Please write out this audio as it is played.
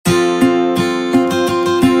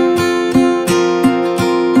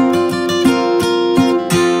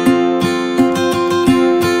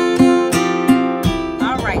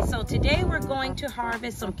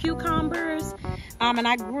harvest some cucumbers. And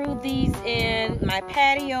I grew these in my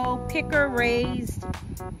patio picker raised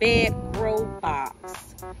bed grow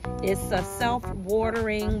box. It's a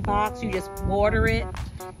self-watering box. You just water it,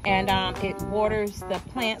 and it waters the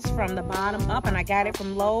plants from the bottom up, and I got it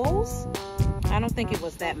from Lowe's. I don't think it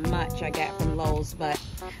was that much I got from Lowe's, but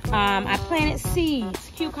I planted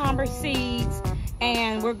seeds, cucumber seeds,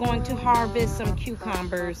 and we're going to harvest some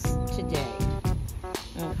cucumbers today.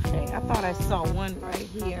 Okay, I thought I saw one right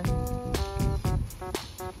here.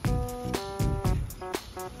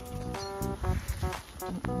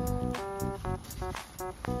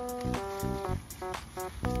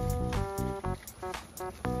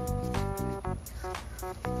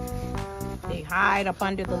 They hide up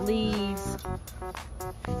under the leaves.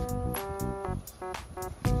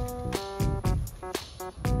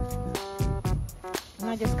 And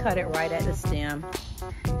I just cut it right at the stem.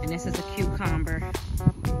 And this is a cucumber.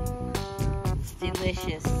 It's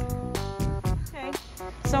delicious. Okay,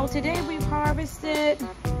 so today we've harvested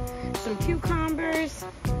some cucumbers.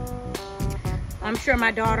 I'm sure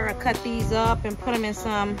my daughter will cut these up and put them in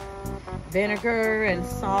some vinegar and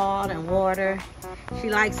salt and water. She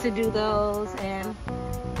likes to do those, and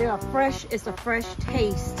they're fresh. It's a fresh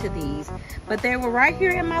taste to these. But they were right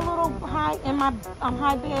here in my little high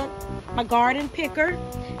bed, my garden picker,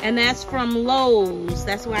 and that's from Lowe's.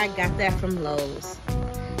 That's where I got that from Lowe's.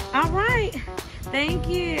 All right, thank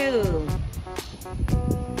you,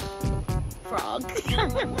 frog.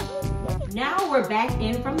 Now we're back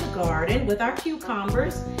in from the garden with our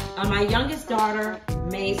cucumbers. My youngest daughter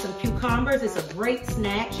made some cucumbers. It's a great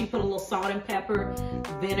snack. She put a little salt and pepper,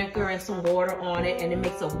 vinegar, and some water on it, and it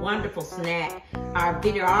makes a wonderful snack. Our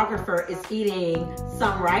videographer is eating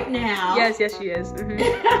some right now. Yes, she is.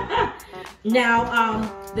 Now,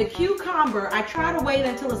 the cucumber, I try to wait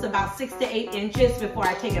until it's about 6 to 8 inches before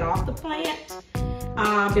I take it off the plant,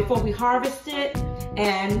 before we harvest it.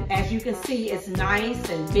 And as you can see, it's nice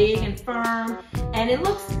and big and firm, and it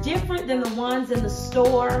looks different than the ones in the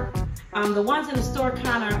store. The ones in the store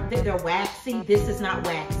they're waxy. This is not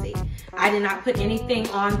waxy. I did not put anything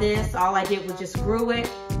on this. All I did was just grew it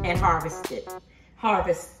and harvested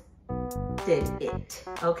it,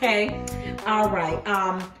 okay? All right,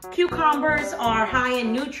 cucumbers are high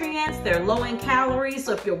in nutrients. They're low in calories,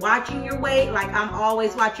 so if you're watching your weight, like I'm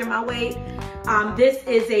always watching my weight, this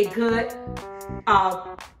is a good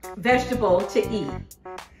vegetable to eat.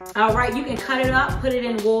 All right, you can cut it up, put it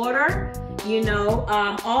in water, you know.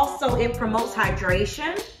 Also, it promotes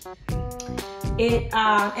hydration. It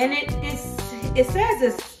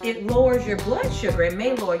says it lowers your blood sugar. It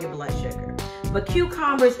may lower your blood sugar, but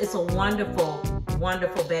cucumbers is a wonderful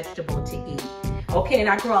vegetable to eat. Okay, and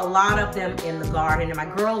I grow a lot of them in the garden, and my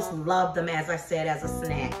girls love them, as I said, as a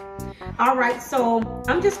snack. All right, so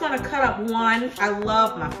I'm just gonna cut up one. I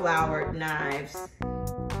love my flowered knives.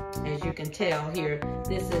 As you can tell here,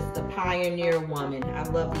 this is the Pioneer Woman. I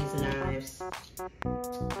love these knives.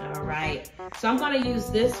 All right, so I'm gonna use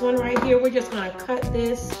this one right here. We're just gonna cut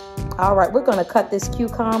this. All right, we're gonna cut this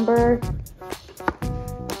cucumber,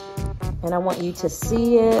 and I want you to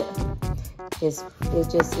see it. It's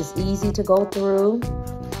easy to go through.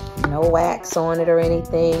 No wax on it or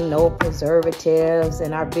anything, no preservatives,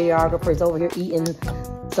 and our videographer's over here eating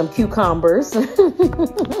some cucumbers.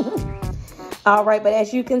 All right, but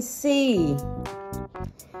as you can see,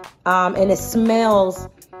 and it smells,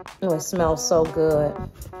 oh, it smells so good.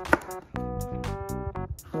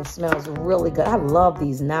 It smells really good. I love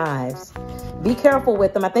these knives. Be careful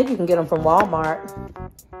with them. I think you can get them from Walmart.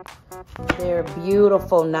 They're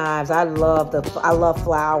beautiful knives. I love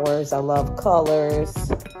flowers. I love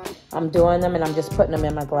colors. I'm doing them, and I'm just putting them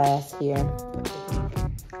in my glass here.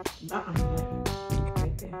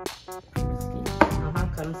 Right there.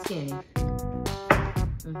 Cut them skinny.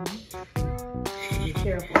 Be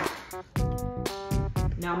careful.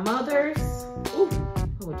 Now, mothers. Ooh.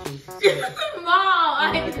 Oh, Jesus. Mom,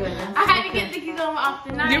 I had to get the cucumber off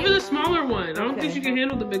the knife. Give her the smaller one. I don't think she can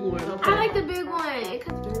handle the big one. Okay. I like the big one. It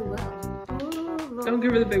cuts very well. Don't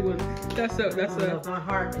give her the big one. That's my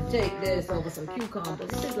heart to take this over some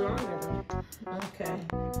cucumbers. Stick it on there. Okay.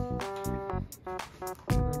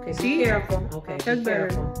 Okay, See? Be careful. Okay, be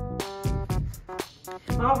careful.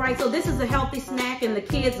 All right, so this is a healthy snack, and the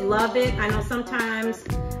kids love it. I know sometimes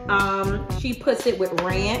she puts it with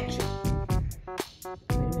ranch.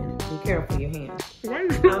 Wait a minute, be careful your hand.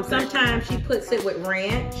 Sometimes she puts it with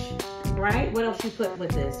ranch, right? What else you put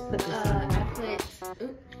with this? Put this on. I put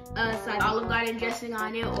it's like Olive Garden dressing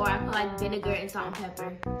on it, or I put like vinegar and salt and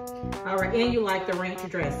pepper. All right, and you like the ranch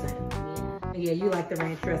dressing. Yeah, you like the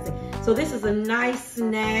ranch dressing. So this is a nice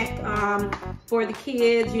snack. for the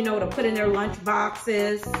kids, you know, to put in their lunch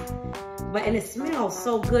boxes. And it smells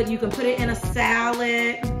so good. You can put it in a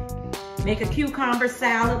salad, make a cucumber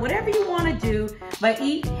salad, whatever you want to do, but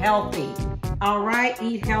eat healthy. All right,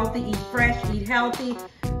 eat healthy, eat fresh, eat healthy.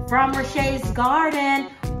 From Resha's Garden,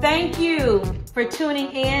 thank you for tuning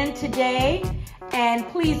in today. And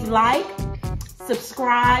please like,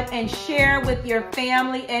 subscribe, and share with your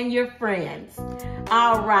family and your friends.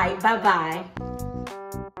 All right, bye-bye.